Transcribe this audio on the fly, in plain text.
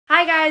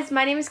Hi guys,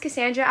 my name is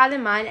Cassandra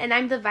Aleman and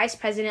I'm the Vice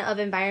President of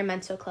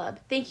Environmental Club.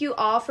 Thank you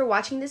all for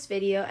watching this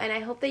video and I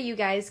hope that you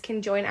guys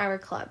can join our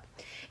club.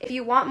 If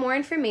you want more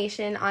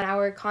information on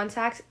our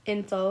contact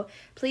info,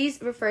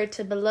 please refer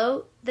to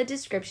below the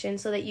description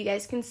so that you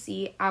guys can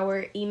see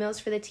our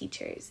emails for the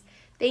teachers.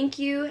 Thank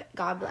you.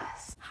 God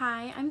bless.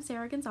 Hi, I'm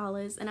Sarah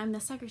Gonzalez and I'm the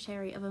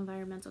Secretary of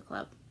Environmental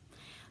Club.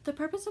 The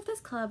purpose of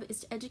this club is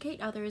to educate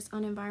others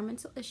on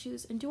environmental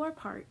issues and do our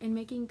part in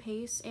making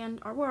Pace and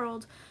our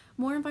world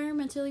more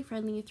environmentally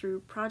friendly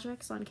through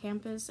projects on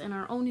campus and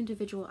our own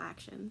individual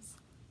actions.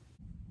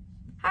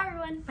 Hi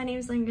everyone, my name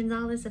is Lynn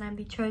Gonzalez and I'm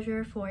the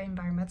Treasurer for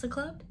Environmental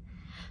Club.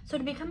 So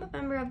to become a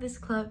member of this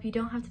club, you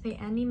don't have to pay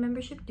any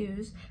membership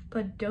dues,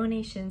 but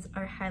donations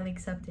are highly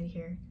accepted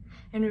here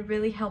and would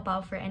really help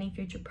out for any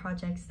future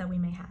projects that we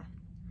may have.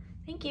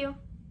 Thank you.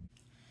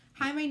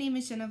 Hi, my name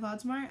is Jenna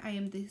Valdemar. I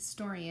am the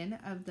historian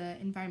of the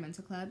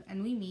Environmental Club,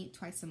 and we meet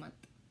twice a month.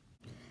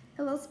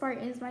 Hello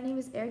Spartans, my name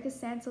is Erica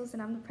Santos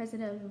and I'm the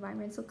president of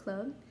Environmental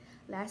Club.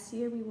 Last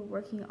year we were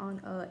working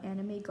on an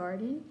anime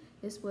garden.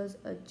 This was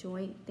a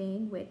joint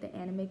thing with the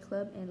Anime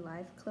Club and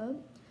Life Club.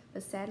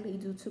 But sadly,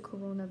 due to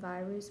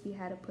coronavirus, we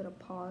had to put a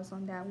pause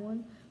on that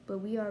one. But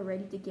we are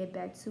ready to get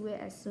back to it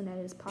as soon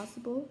as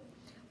possible.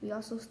 We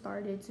also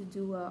started to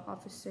do an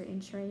officer in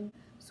training.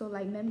 So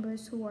like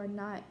members who are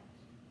not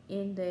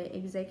in the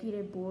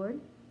executive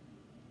board,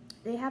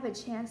 they have a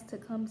chance to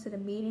come to the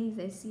meetings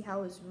and see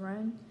how it's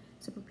run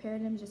to prepare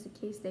them just in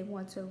case they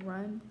want to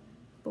run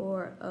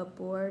for a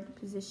board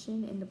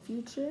position in the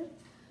future.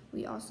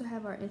 We also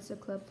have our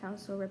Interclub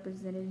Council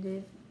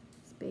representative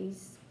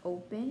space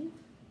open.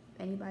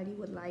 If anybody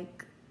would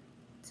like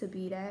to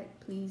be that,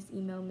 please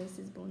email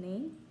Mrs.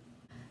 Bonet.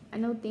 I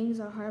know things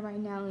are hard right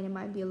now and it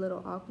might be a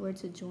little awkward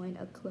to join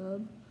a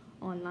club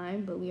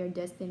online, but we are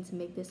destined to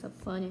make this a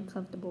fun and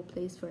comfortable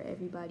place for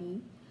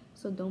everybody.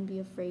 So don't be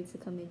afraid to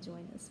come and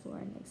join us for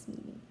our next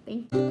meeting.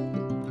 Thank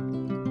you.